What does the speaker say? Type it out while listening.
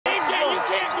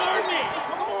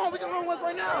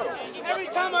right now. Every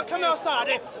time I come outside,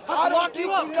 I can lock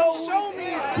you up. Don't show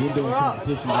me. You're doing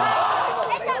competition. I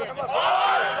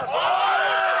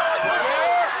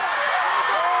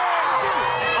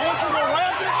want you to go right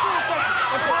up to the school section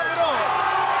and pop it on.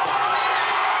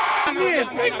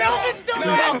 Big Melvin still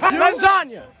there.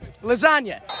 Lasagna.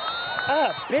 Lasagna.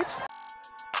 Ah, bitch.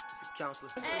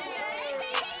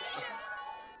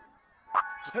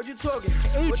 Heard you talking.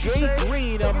 AJ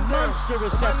Green, a monster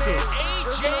reception.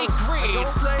 AJ Green.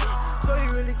 So you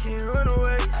really can't run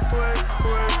away.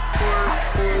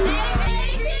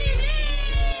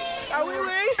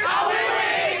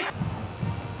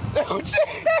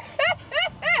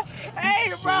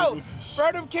 Hey, bro,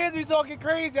 them kids be talking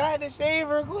crazy. I had to shave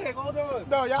real quick. Hold on.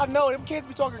 No, y'all know them kids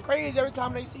be talking crazy every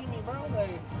time they see me, bro.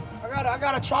 Like, I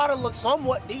gotta try to look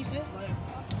somewhat decent. Like,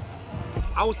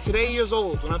 I was today years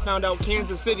old when I found out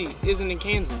Kansas City isn't in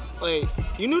Kansas. Like,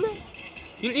 you knew that?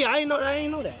 Yeah, I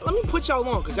didn't know that. Let me put y'all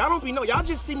on, cause y'all don't be know. Y'all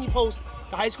just see me post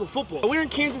the high school football. We're in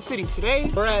Kansas City today.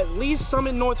 We're at Lee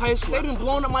Summit North High School. They've been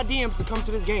blowing up my DMs to come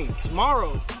to this game.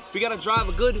 Tomorrow, we gotta drive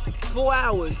a good 4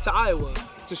 hours to Iowa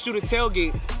to shoot a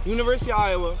tailgate, University of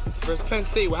Iowa versus Penn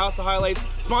State with House of Highlights,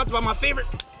 sponsored by my favorite.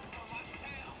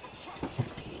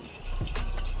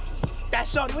 That's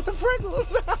shorty with the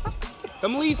Friggles.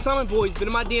 Them Lee Summit boys been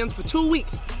in my DMs for 2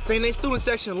 weeks saying they student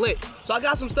section lit. So I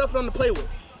got some stuff for them to play with.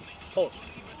 Hold.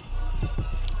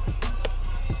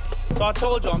 So I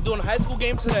told you, I'm doing a high school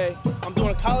game today, I'm doing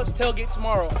a college tailgate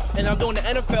tomorrow, and I'm doing the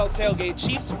NFL tailgate,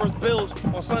 Chiefs versus Bills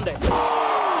on Sunday.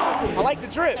 I like the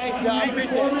drip. Thanks, I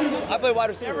appreciate it. I play wide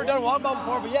receiver. Never done one ball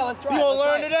before, but yeah, let's try. You gonna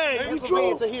learn today. We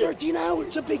drove 13 hours.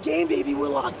 It's a big game, baby. We're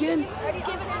locked in.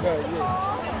 Yeah.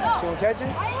 You gonna catch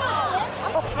it?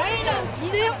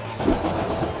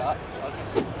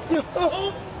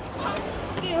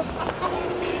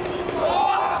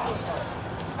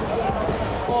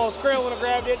 Oh, Scrail wanna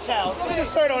grab that towel. Look at the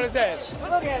shirt on his head.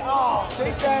 Look at, oh,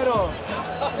 take that off.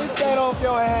 Take that off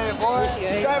your head, boy.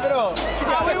 Strap it off.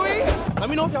 Let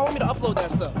me know if y'all want me to upload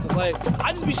that stuff. Cause like,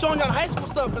 I just be showing y'all the high school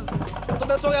stuff cause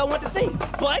that's all y'all want to see.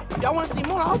 But if y'all want to see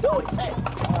more, I'll do it. Hey.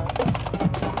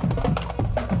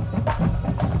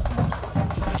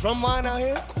 Drum line out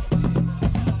here.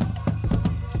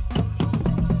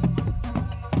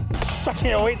 I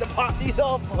can't wait to pop these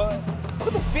off, boy. Look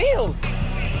at the field.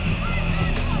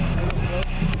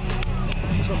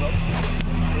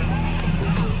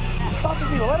 Talk to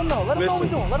people, let them know. Let them know what we're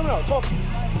doing. Let them know. Talk to you.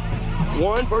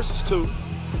 1 versus 2,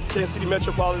 Kansas City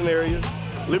metropolitan area,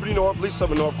 Liberty North, Lee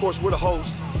Summit North. Of course, we're the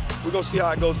host. We're gonna see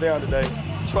how it goes down today.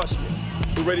 Trust me,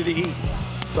 we're ready to eat.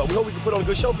 So we hope we can put on a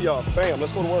good show for y'all. Bam,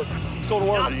 let's go to work. Let's go to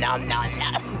work. No.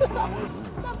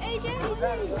 What's up, AJ?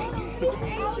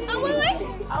 Oh,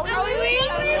 wait.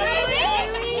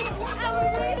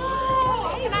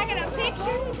 Can I get a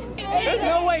picture? There's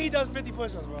no way he does 50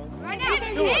 push-ups, bro. Right now.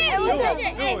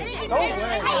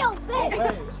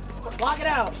 Lock it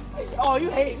out. Oh, you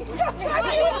hate me. He's not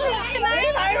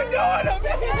even doing them,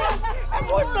 man. That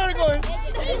boy started going.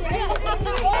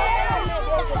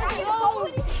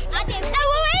 I did. Oh,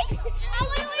 wait.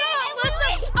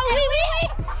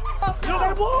 You don't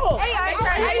got a ball. Hey, I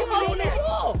didn't post it.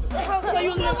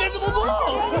 You're using an invisible ball.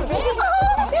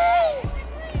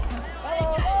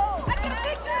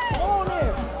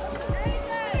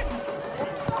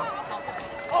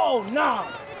 Oh, nah.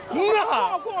 No!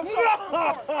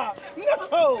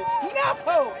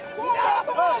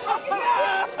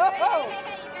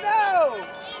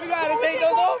 You gotta take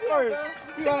those off first.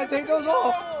 You gotta take those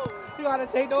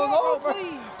off.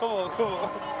 Come on.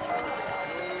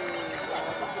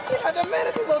 He had the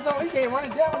medicines on top. He came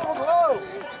running down.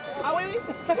 I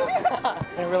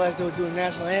didn't realize they were doing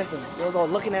national anthem. They was all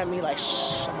looking at me like,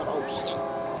 shh. I'm like, oh, shit.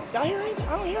 Y'all hear anything? I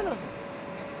don't hear nothing.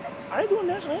 Are they doing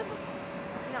national anthem?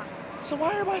 No. So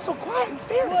why everybody so quiet and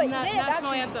staring?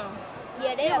 National anthem.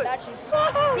 Yeah, they have got you.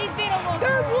 He's been a long time.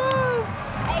 That's love.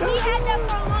 And he had that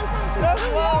for a long time.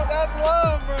 That's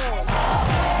love, bro.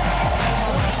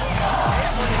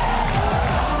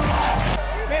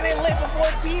 Man, they lit before a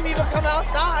team even come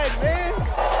outside, man.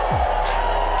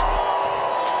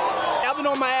 Y'all been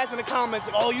on my ass in the comments,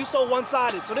 like, oh, you so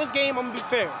one-sided. So this game, I'm gonna be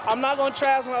fair. I'm not gonna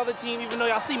trash my other team, even though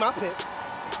y'all see my pick.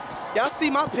 Y'all see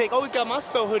my pick, always got my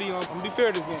SoHoodie on. I'm gonna be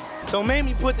fair this game. Don't make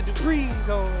me put the degrees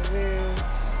on, man.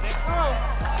 Oh,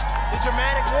 the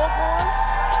dramatic walk on.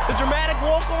 The dramatic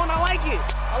walk on, I like it.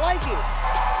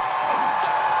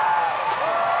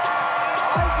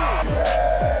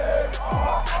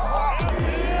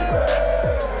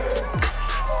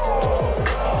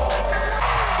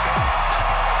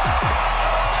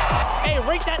 Hey,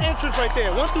 rate that entrance right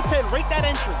there. 1 through 10, rate that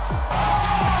entrance.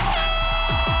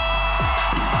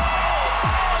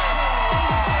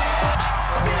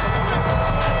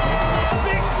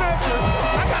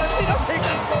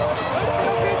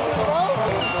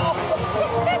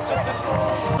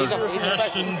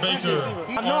 Jackson Baker.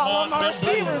 I know I love my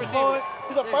receivers, boy.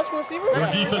 He's a freshman receiver?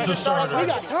 Your defensive starter. He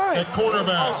got time. At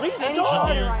quarterback. Oh, so he's a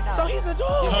dog. So he's a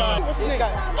dog. What's his name?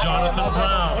 Jonathan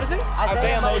Brown. What is it?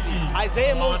 Isaiah Mosey.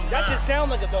 Isaiah Mosey. That just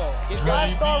sounds like a dog. He's got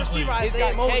a star receiver,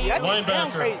 Isaiah Mosey. That just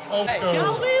sounds crazy. Oh,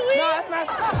 No, that's not.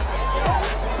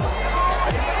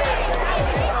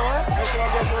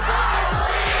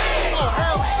 Oh,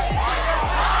 hell.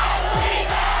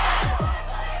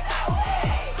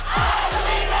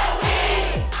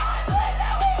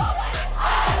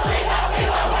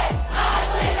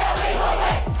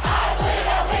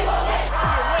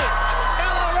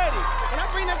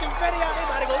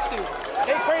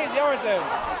 They crazy, aren't they?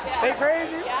 They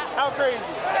crazy? How crazy?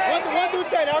 1 through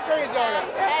 10, how crazy are they?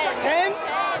 10?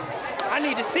 I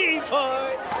need to see,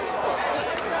 boy.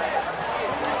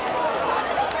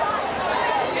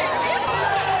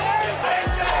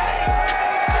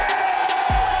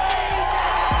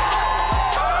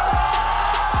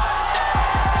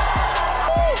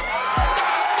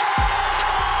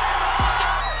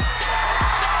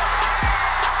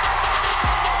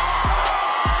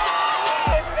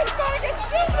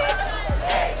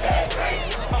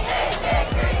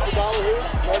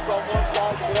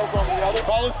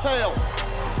 Ball is tail.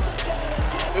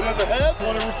 It is a head.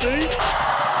 Want to receive?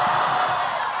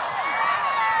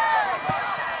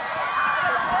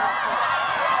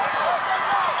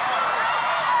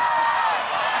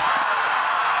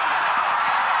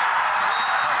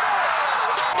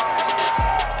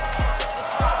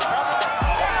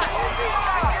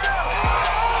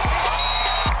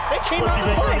 They came out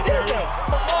the play, didn't they?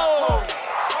 Whoa! Are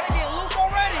they getting loose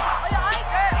already?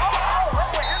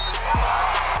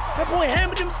 That boy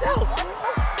hammered himself.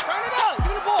 Turn it up. Give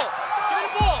me the ball. Give me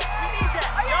the ball. We need that.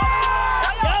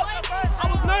 Yup. I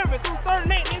was nervous. It was 3rd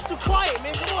and 8. It was too quiet,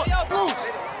 man. Come on. Loose.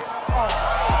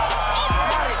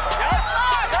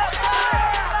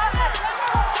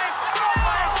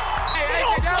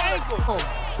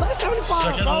 Look at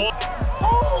 75, bro.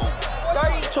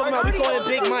 Talking about we call him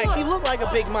Big Mike. He looked like a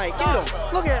Big Mike. Get him.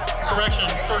 Look at him. Correction,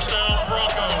 first down,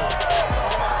 Broncos.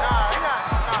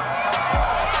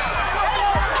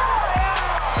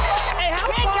 Hey,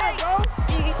 how far, bro?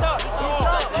 He tough.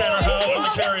 Tanner Howell on the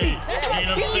carry. Gain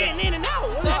of He's 6. getting in and out.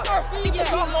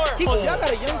 Y'all got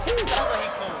a young team.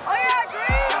 Oh, yeah,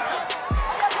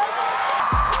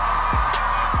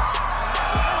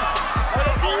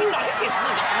 Green.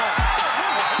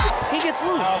 He gets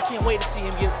loose. I can't wait to see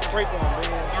him get a break on, man.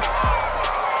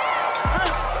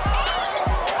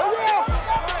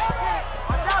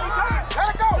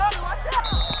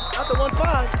 Not the 1-5.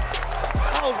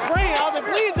 I was praying. I was like,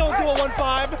 please don't do a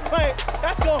 1-5. Like,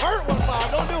 that's gonna hurt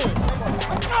 1-5. Don't do it.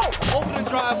 Opening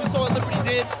drive, we saw what Liberty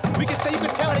did. You can tell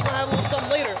they're gonna have a little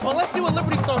something later. Well, let's see what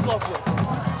Liberty starts off with.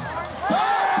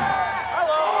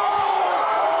 Hello.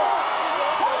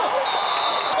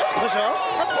 Push off.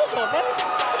 That's push off, right?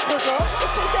 That's push off.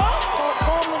 That's push off.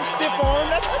 Calm little stiff arm.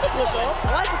 That's a push off. I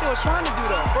like what they were trying to do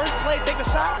though. First play, take a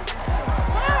shot.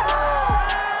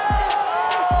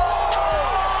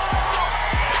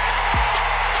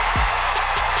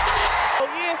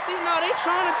 They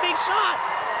trying to take shots.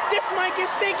 This might get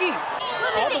sticky.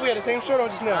 I thought we had the same shirt on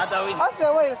just now. I said,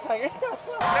 wait a second. Say it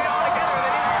all together, they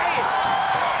didn't say it.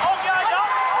 Oh, yeah, I don't.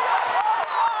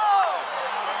 Oh,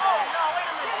 no,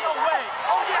 wait a minute, no way.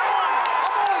 Oh, yeah, I'm on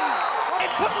you.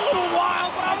 It took a little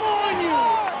while, but I'm on you.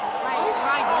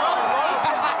 My girl, bro.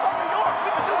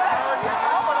 We can do that.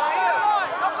 I'm on here.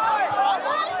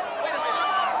 Wait a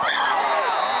minute.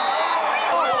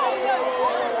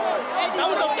 That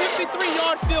was a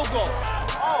 53-yard field goal.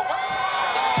 Oh, what?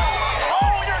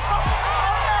 Oh, you're something.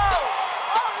 Oh, no.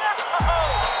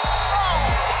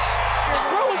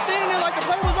 Bro was standing there like the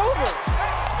play was over.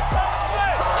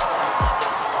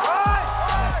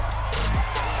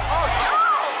 Oh, no.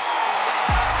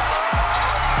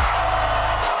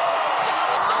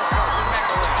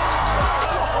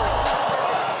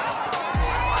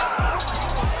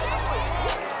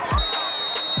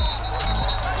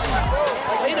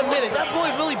 Wait a minute, that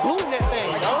boy's really booting that thing,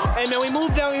 yo. Hey, man, we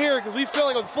moved down here because we feel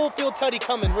like a full field tutty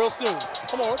coming real soon.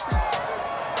 Come on, let's see.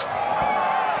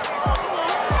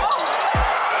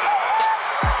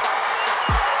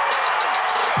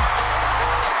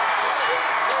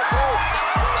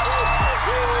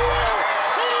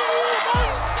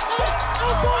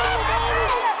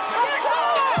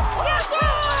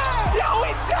 Yo, we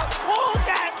just pulled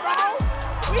that, bro.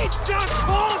 We just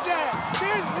pulled that.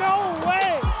 There's no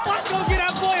way. Let's go get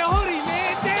that boy a hoodie,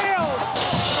 man. Damn.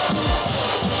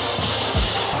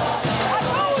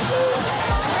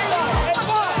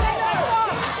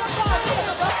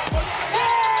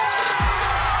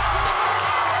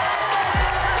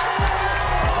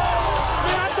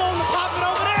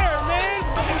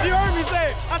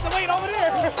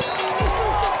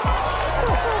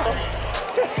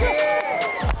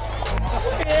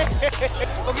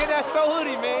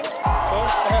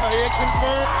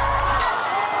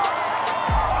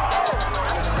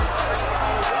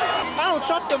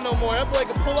 down no more. That boy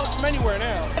can pull up from anywhere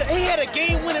now. He had a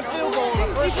game-winning field goal in the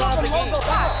first drive of the game.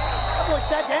 That boy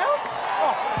sat down?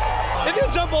 Oh. If you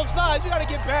jump off sides, you gotta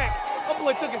get back. That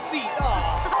boy took a seat. Oh.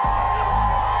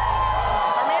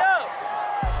 Turn me up.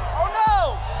 Oh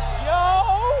no! Yo!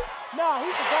 Nah,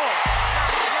 he's the dog.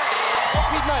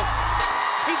 He's nice.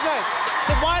 He's nice.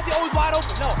 Because why is he always wide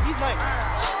open? No, he's nice.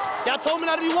 Y'all told me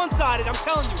not to be one-sided. I'm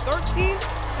telling you, 13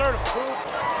 certified.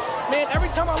 Man, every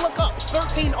time I look up,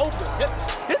 13 open.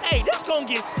 Hey, this gonna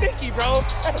get sticky, bro.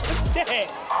 Shit.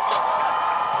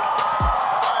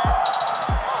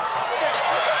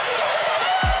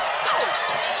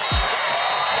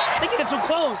 They getting too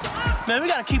close. Man, we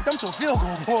gotta keep them to a field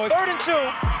goal, boy. 3rd and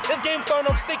 2. This game's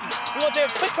starting off sticky. We're gonna take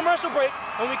a quick commercial break.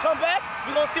 When we come back,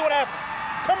 we're gonna see what happens.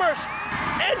 Commercial.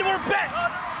 And we're back.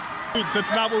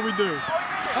 That's not what we do.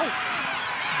 Oh.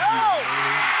 Oh.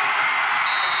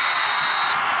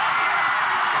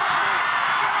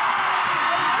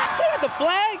 They got the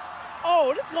flags?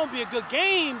 Oh, this is gonna be a good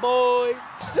game, boy.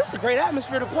 This is a great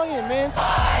atmosphere to play in, man.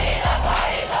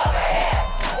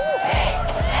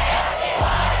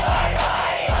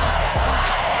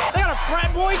 They got a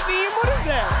frat boy theme? What is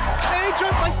that? They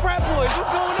dress like frat boys. What's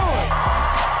going on?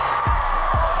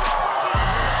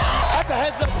 That's a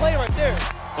heads-up play right there.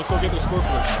 Let's go get the score for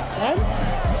us. What?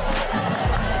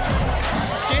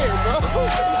 I'm scared, bro.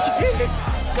 I'm scared.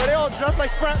 But they all dressed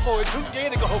like frat boys. Who's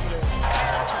scared to go over there?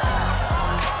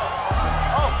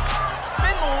 Oh,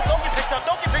 spin move. Don't get picked up.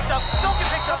 Don't get picked up. Don't get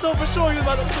picked up. So for sure he was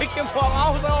about to pick him up. I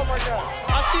was like, oh my God.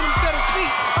 I seen him set his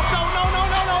feet. I'm so, no.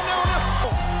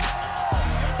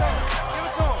 Give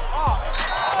it to him. Oh.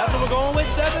 That's what we're going with,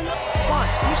 7?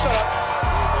 Fine. You shut up.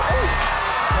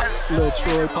 Little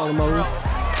Troy Polamalu.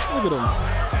 Look at him.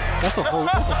 That's a whole.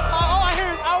 That's a. All I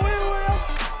hear is, oh, wait.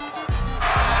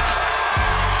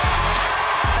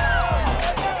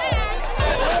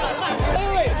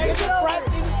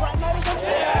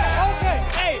 Okay,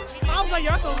 hey, I was like, yo,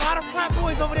 that's a lot of frat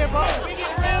boys over there, bro.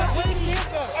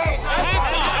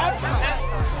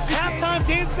 Halftime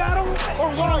dance battle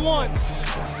or one-on-ones?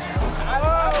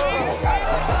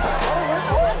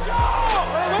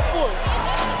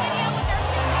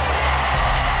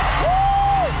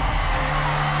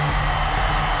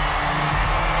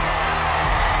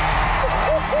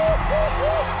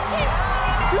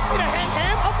 You see the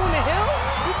ham up on the hill?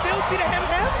 You still see the ham?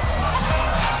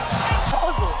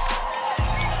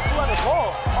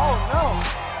 Ball. Oh no,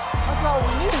 that's not what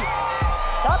we need.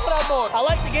 That's what I thought. I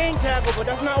like the game tackle, but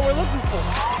that's not what we're looking for.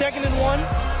 2nd and 1.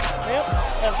 Yep,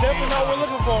 that's definitely not what we're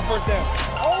looking for on 1st down.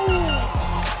 Oh,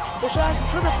 well, should I ask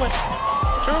some trivia questions?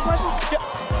 Trivia questions? Yeah.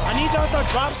 I need y'all to start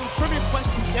dropping some trivia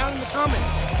questions down in the comments.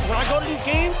 When I go to these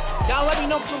games, y'all let me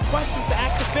know some questions to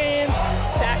ask the fans,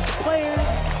 to ask the players,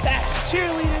 to ask the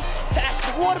cheerleaders, to ask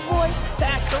the water boy, to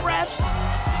ask the refs.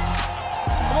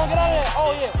 Come on, get out of there.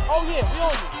 Oh yeah, we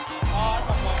on you.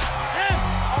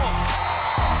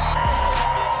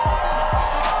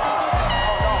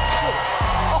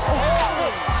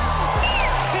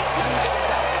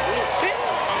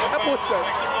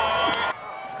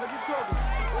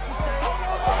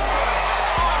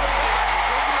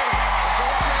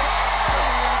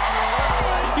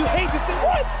 You hate to see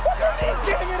what? What do you mean,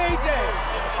 damn it, AJ?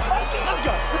 Let's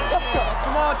go.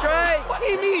 Come on, Trey. What do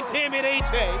you mean, damn it,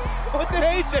 AJ? What did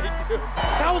AJ do?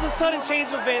 That was a sudden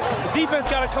change of events. The defense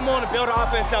got to come on and bail the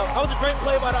offense out. That was a great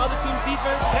play by the other team's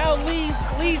defense. Now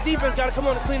Lee's defense got to come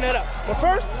on and clean that up. But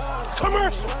first,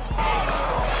 commercial.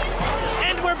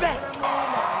 And we're back.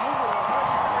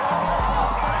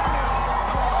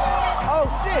 Oh,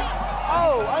 shit.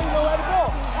 Oh, I didn't know where to go.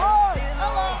 Oh,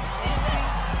 hello.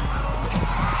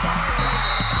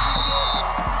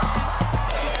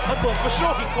 I thought for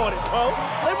sure he caught it, bro.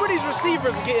 Liberty's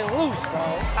receivers are getting loose,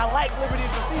 bro. I like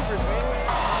Liberty's receivers, man.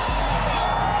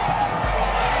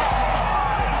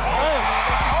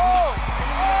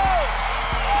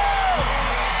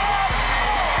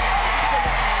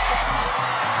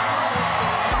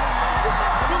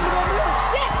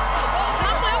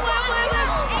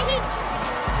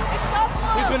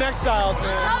 We've been exiled,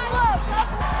 man.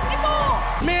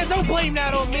 Man, don't blame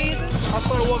that on me. I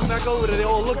started walking back over there. They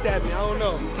all looked at me. I don't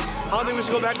know. I don't think we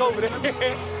should go back over there. Am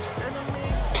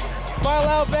I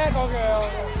allowed back? Okay.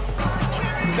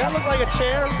 Does that look like a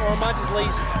chair, or am I just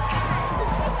lazy?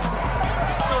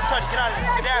 Phil Tuddy, get out of there.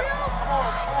 Skedaddle. Come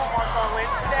on, Marshawn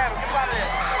Lynch. Skedaddle. Get out of there.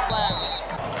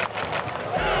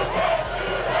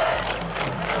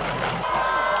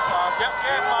 Yep, go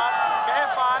ahead, 5. Go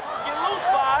ahead, 5. Get loose,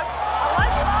 5. I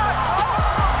like 5.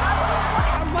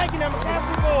 I'm liking him.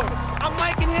 I'm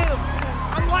liking him.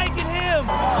 I'm liking him.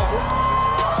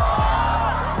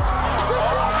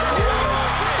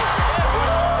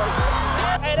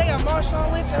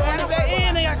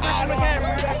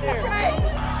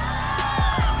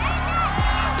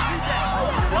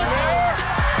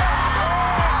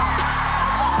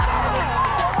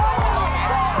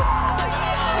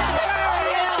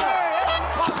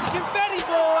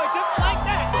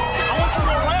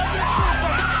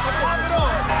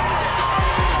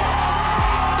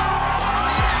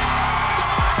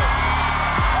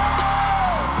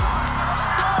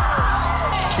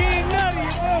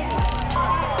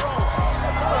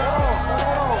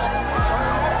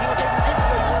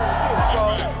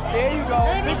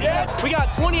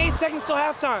 28 seconds till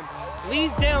halftime.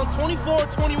 Leads down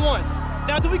 24-21.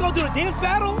 Now, do we go do the dance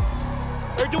battle?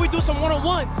 Or do we do some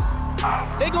one-on-ones?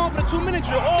 They going for the 2-minute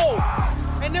drill. Oh!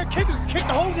 And their kicker can kick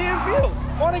the whole damn field.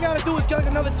 All they gotta do is get like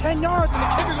another 10 yards and the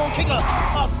kicker gonna kick a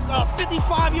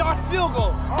 55-yard field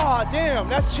goal. Oh, damn,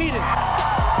 that's cheating.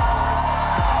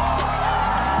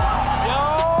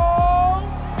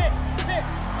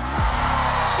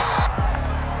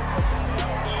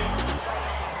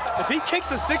 If he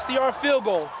kicks a 60-yard field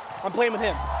goal, I'm blaming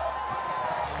him.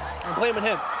 I'm blaming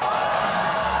him.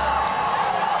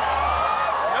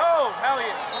 No, hell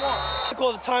yeah, come on. I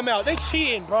call the timeout. They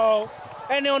cheating, bro.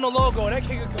 And they're on the logo, and that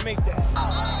kicker can make that.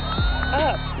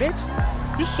 Up, bitch.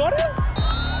 You saw that?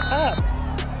 Up.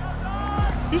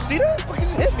 You see that? Look, it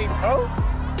just hit me, bro.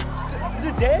 Is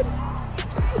it dead?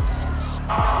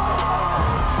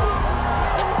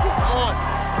 Come on.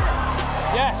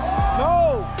 Yes.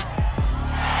 No.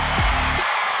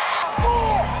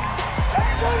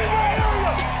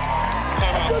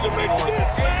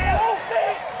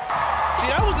 See,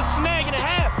 that was a snag and a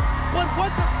half. But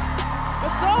what the?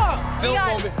 What's up? Phil's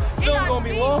gonna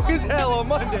be long as hell on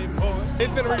Monday, boy. They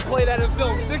finna replay that in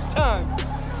film 6 times.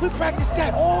 We practiced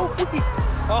that all week.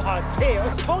 Oh,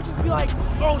 damn. Coaches be like,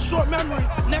 oh, short memory,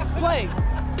 next play.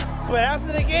 But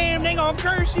after the game, they gonna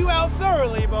curse you out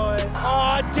thoroughly, boy.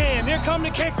 Oh, damn, here come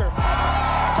the kicker.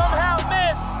 Somehow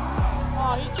missed.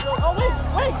 Oh, he choked. Oh,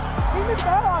 wait. He missed the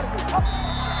hell out of it. Oh.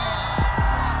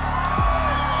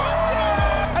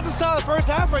 That's a solid first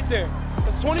half right there.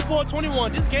 It's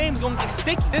 24-21. This game's gonna get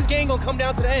sticky. This game gonna come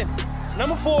down to the end.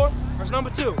 Number 4 versus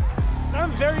number 2. And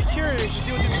I'm very curious to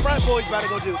see what these frat boys about to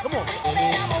go do. Come on.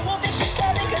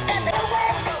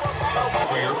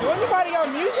 Do anybody got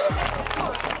music?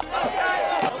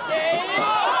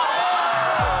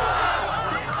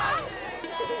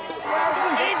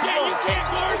 AJ, you can't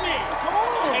guard me. Come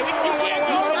on. Hey, you can't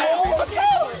guard me.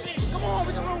 Come on,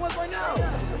 we can run one right now.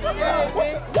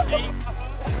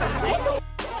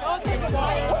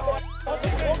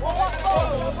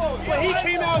 But he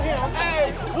came out here,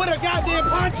 hey, with a goddamn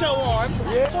poncho on.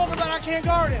 Talking about I can't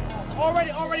guard him.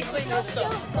 Already cleaning this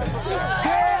stuff.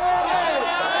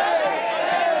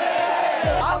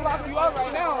 I'll lock you up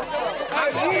right now.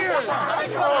 I'm here.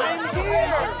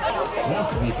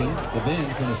 Last weekend, the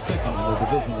Vans finished second in their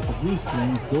division with the Blue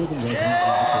Springs Golden Regiment of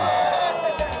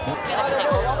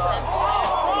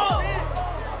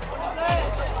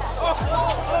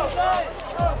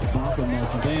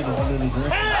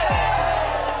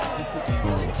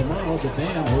Tomorrow, the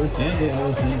band hosts and the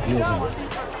LSN field game.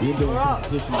 The indoor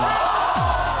competition.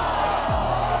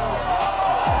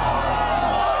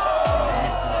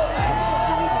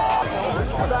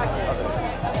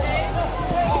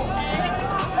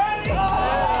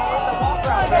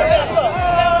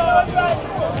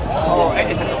 Oh, is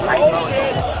it the right?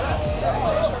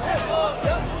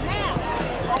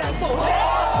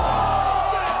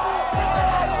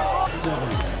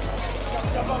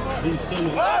 Free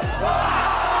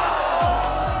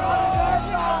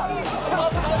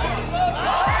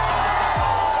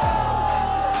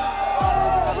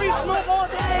smoke all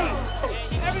day.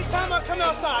 Every time I come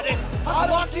outside, I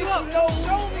lock you up.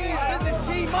 Show me business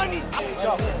key money.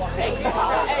 Go. Hey, I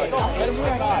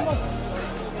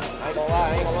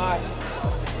ain't gonna lie.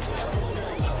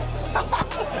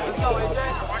 Let's go, AJ.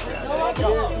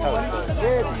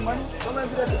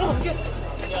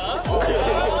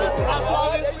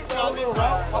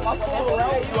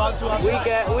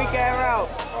 Weekend route.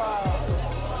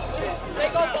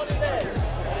 Take off on his head.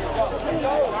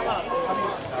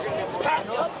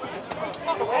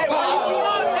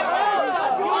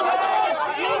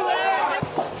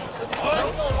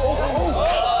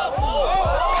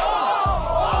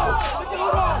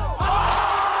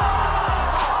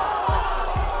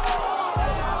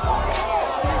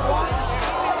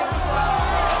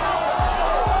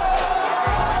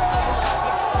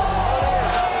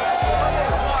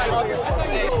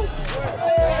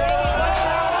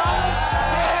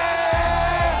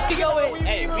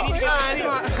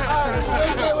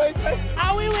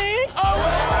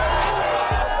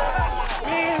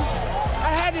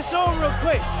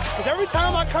 Because every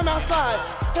time I come outside,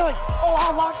 they're like, oh,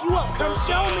 I'll lock you up. Come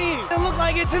show me. It looked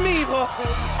like it to me, bro.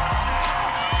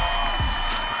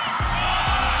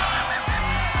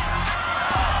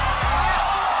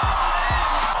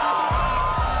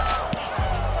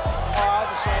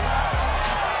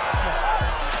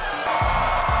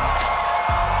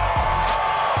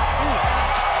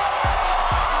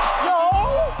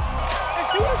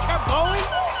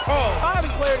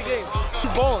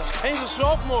 And he's a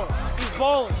sophomore. He's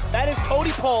balling. That is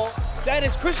Cody Paul. That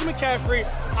is Christian McCaffrey.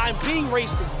 I'm being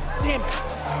racist. Damn it.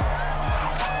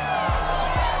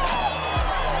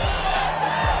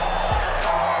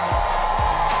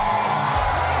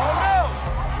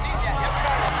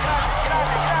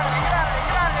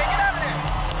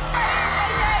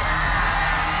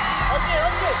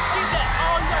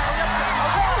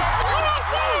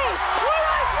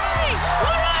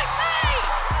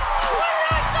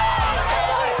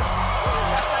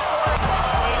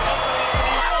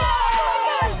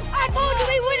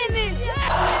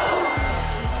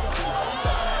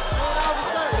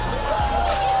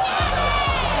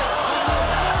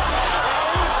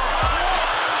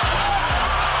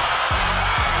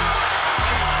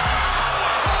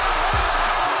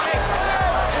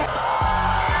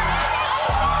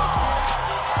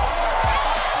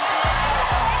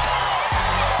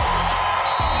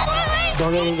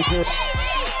 Darnell in the carry.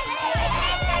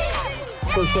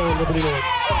 First down, Liberty North.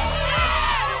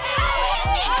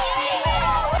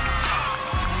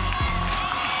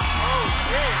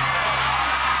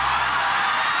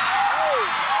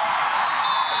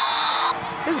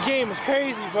 This game is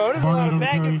crazy, bro. There's a lot of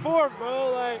back and forth, bro.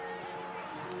 Like,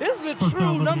 this is a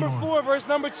true number 4 versus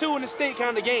number 2 in the state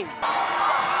kind of game.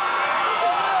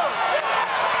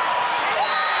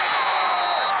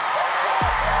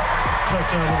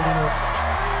 Touchdown, Liberty North.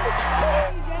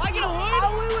 I get a hood.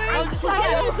 You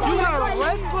got a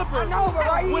red slipper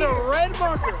with a red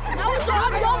marker. I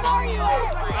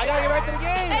gotta get back to the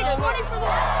game. Hey, there's money for the...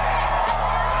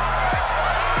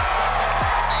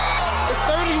 It's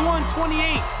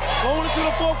 31-28. Going into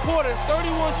the fourth quarter. It's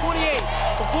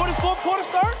 31-28. Before this fourth quarter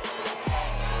starts,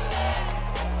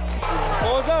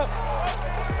 fours up.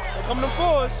 Here come the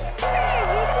fours.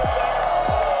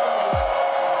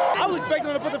 I was expecting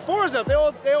them to put the fours up. They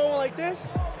all went like this.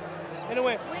 And it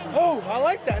went, oh, I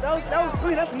like that. That was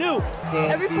clean. That's new.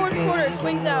 Every fourth quarter, it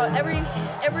swings out. Every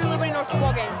Liberty North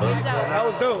football game swings out. That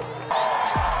was dope.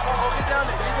 Oh, get down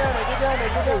there. Get down there. Get down there.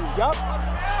 Get down there. Yup.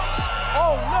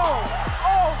 Oh, no.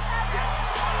 Oh.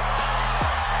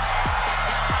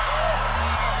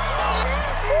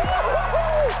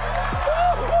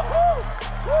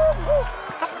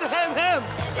 That's the ham.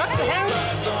 That's the ham.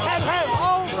 Ham.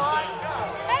 Oh, my God.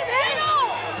 Hey,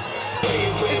 Vano!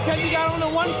 It's because you got on the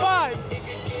 1-5.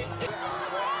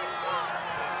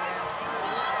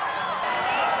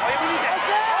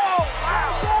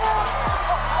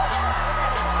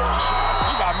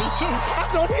 Me too. I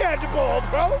thought he had the ball,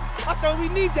 bro. I thought we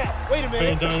need that. Wait a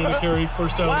minute. Van down in the carry,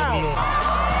 first down, Liberty North.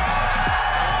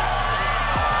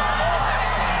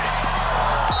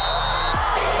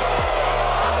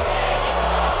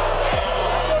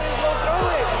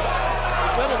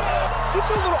 He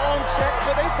threw a little arm check,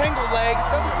 but they tangled legs.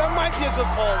 That might be a good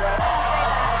call, right?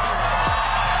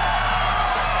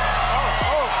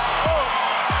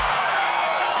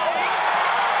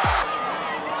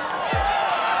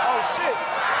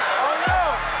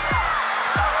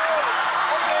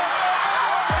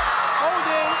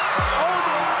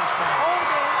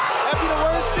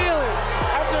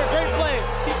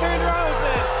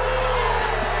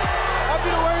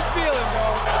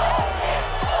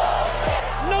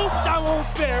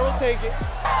 Fair, we'll take it. Shit.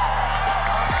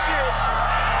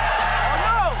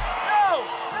 Oh,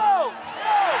 no!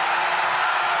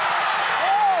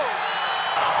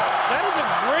 That is a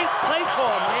great play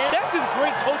call, man. That's just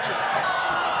great coaching.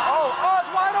 Oh, it's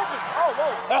wide open. Oh,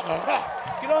 whoa.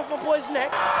 Get off my boy's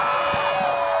neck.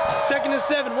 2nd and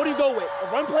 7. What do you go with? A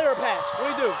run play or a pass? What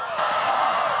do you do?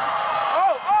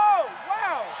 Oh,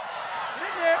 wow. Get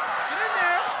in there.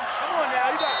 Come on now.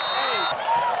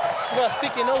 You gotta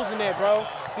stick your nose in there, bro.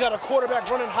 You got a quarterback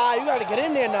running high. You gotta get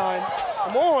in there, 9.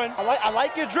 Come on. I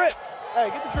like your drip.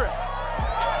 Hey, get the drip.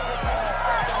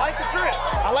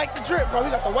 I like the drip, bro.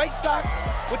 We got the white socks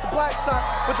with the black sock,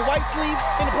 with the white sleeve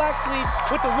and the black sleeve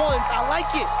with the ones. I like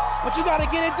it. But you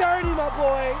gotta get it dirty, my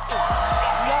boy.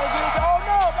 You gotta get it dirty. Oh,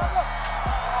 no.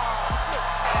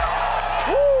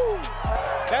 Woo!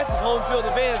 That's his home field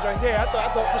advantage right there. I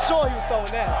thought for sure he was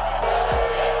throwing that.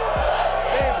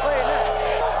 They ain't playing that.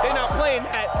 They're not playing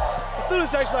that. The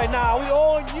students actually like, nah, we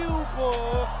on you, boy.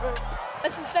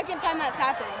 That's the second time that's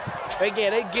happened. They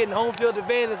getting home field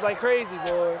advantage like crazy,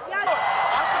 boy. Watch the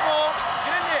ball.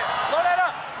 Get in there. Blow that up.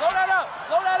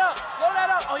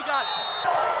 Oh, he got it.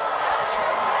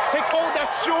 They called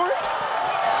that short.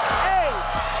 Hey.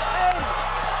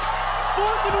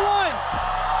 4th and 1.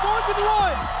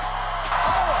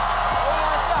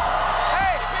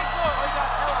 Hey, big boy. Oh, he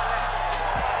got the hell out of that.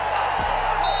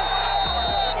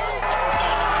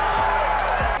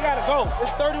 You gotta go.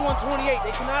 It's 31-28.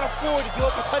 They cannot afford to give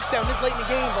up a touchdown this late in the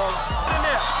game, bro. Get in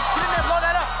there. Blow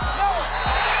that up. No.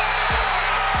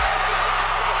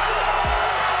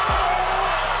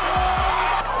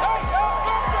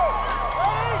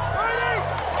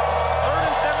 3rd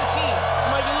and 17.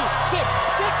 Somebody get loose. 6.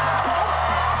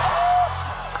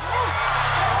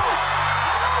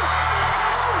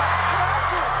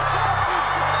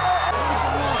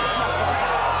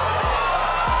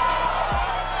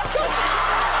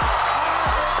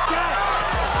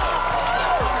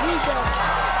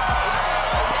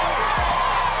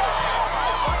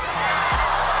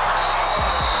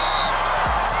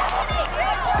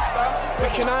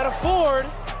 Cannot afford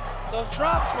those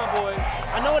drops, my boy.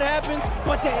 I know it happens,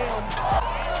 but damn.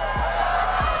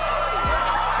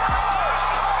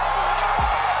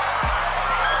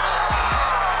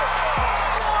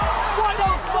 What the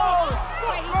fuck?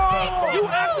 You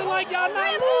acting like y'all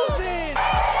not losing.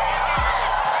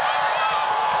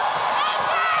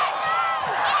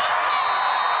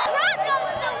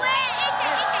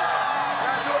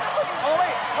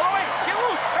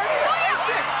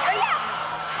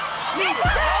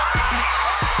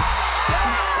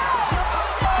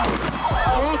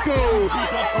 Hey,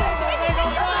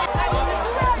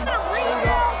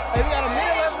 we got a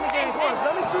minute left in the game. Come on,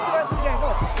 let me shoot the rest of the game. Come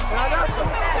on. And I got you.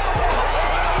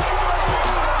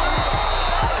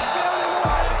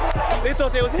 They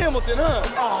thought they was Hamilton, huh?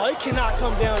 Oh, it cannot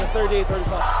come down to 38,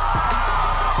 35.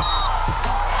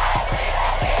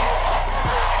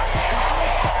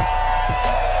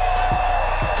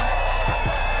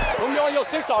 Put me on your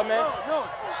TikTok, man. No.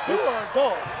 You are a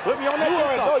dog. Put me on that You are a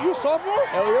TikTok. dog. You a sophomore?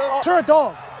 Hell yeah. You're a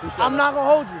dog. I'm not gonna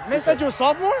hold you. And they said you're a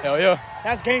sophomore? Hell yeah.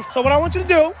 That's gangster. So what I want you to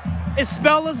do is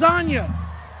spell lasagna.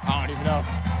 I don't even know.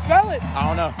 Spell it. I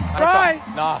don't know. Try.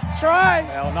 Nah. Try.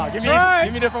 Hell no. Give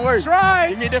me different words. Try.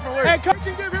 Give me a different word. Hey, coach,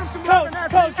 give him some coach,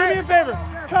 do me a favor.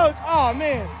 Coach, oh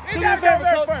man. Do me a favor,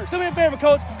 coach. Do me a favor,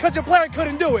 coach, because your player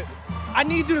couldn't do it. I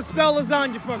need you to spell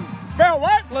lasagna for me. Spell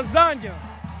what? Lasagna.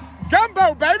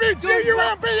 Gumbo, baby.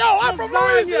 G-U-M-B-O. I'm from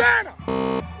Louisiana.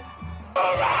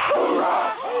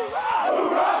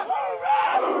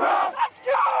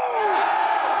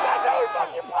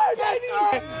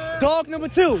 Dog number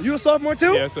 2. You a sophomore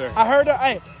too? Yes, sir. I heard that.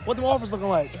 Hey, what them offers looking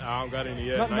like? I don't got any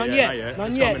yet. None yet.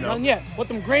 None yet. What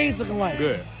them grades looking like?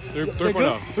 Good. 3.0.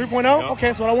 Good? 3.0? Yep.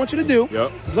 Okay, so what I want you to do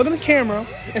is look in the camera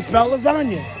and spell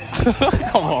lasagna.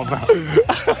 Come on, bro.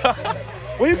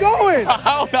 Where you going?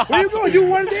 Where you going? You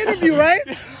wanted the interview, right?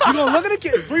 You gonna look at the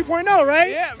kid. 3.0, right?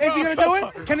 Yeah, bro. Is he gonna do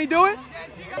it? Can he do it?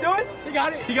 Do it? He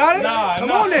got it. He got it? Nah, Come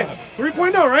nah. on then.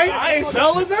 3.0, right? Hey,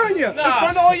 spell lasagna. In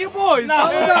front of all your boys. Spell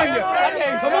lasagna.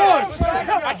 Come on.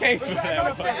 I can't spell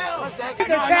that. He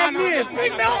said tag me in.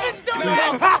 Big Melvin's doing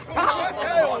this.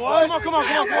 Come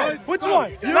on. Which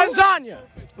one? Lasagna.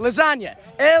 Lasagna.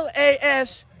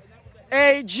 L-A-S-A-G-A-N-A.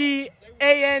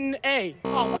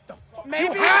 Oh, what the fuck?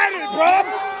 You had it, bro.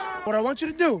 What I want you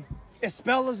to do is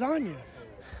spell lasagna.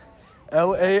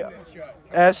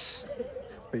 L-A-S.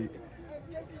 Wait.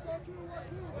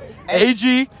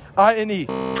 A-G-I-N-E.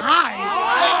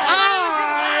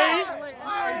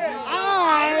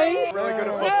 Really good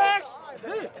at next.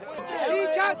 Team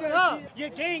captain, huh? Your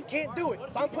game can't do it,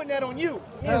 so I'm putting that on you.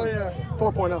 Hell yeah.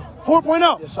 4.0.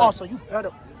 4.0? Yes, sir. Oh, so you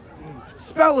better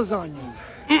spell lasagna.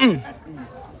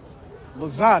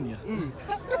 Lasagna.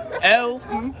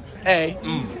 L-A-S-A-G-N-A.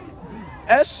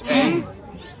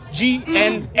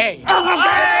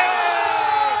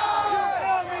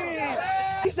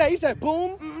 He said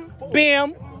boom,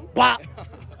 bam, bop,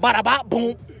 bada bop,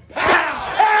 boom.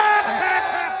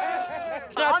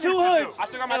 Got 2 hoods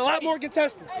and a lot more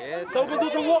contestants. So we're gonna do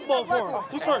some walk ball for him.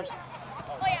 Who's first?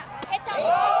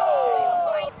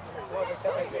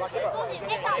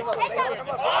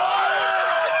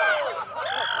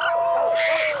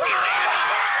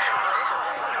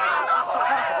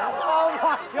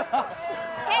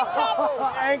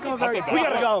 Ankles are. We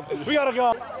gotta go. We gotta go.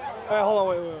 All right, hold on,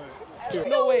 wait.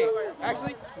 No, wait.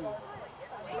 Actually,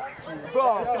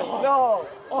 Bro, no.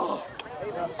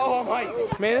 Oh, my.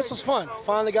 Man, this was fun.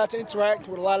 Finally got to interact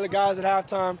with a lot of the guys at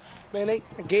halftime. Man, they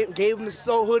gave them the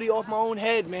SoHoodie off my own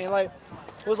head, man. Like,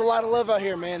 there was a lot of love out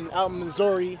here, man, out in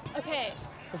Missouri. Okay.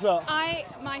 What's up?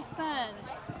 My son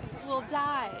will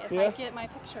die if I get my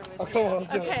picture with you. Come on, let's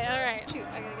do it. Okay, all right. Shoot,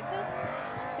 I gotta get this.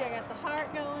 See, I got the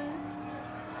heart going.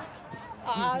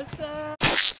 Awesome.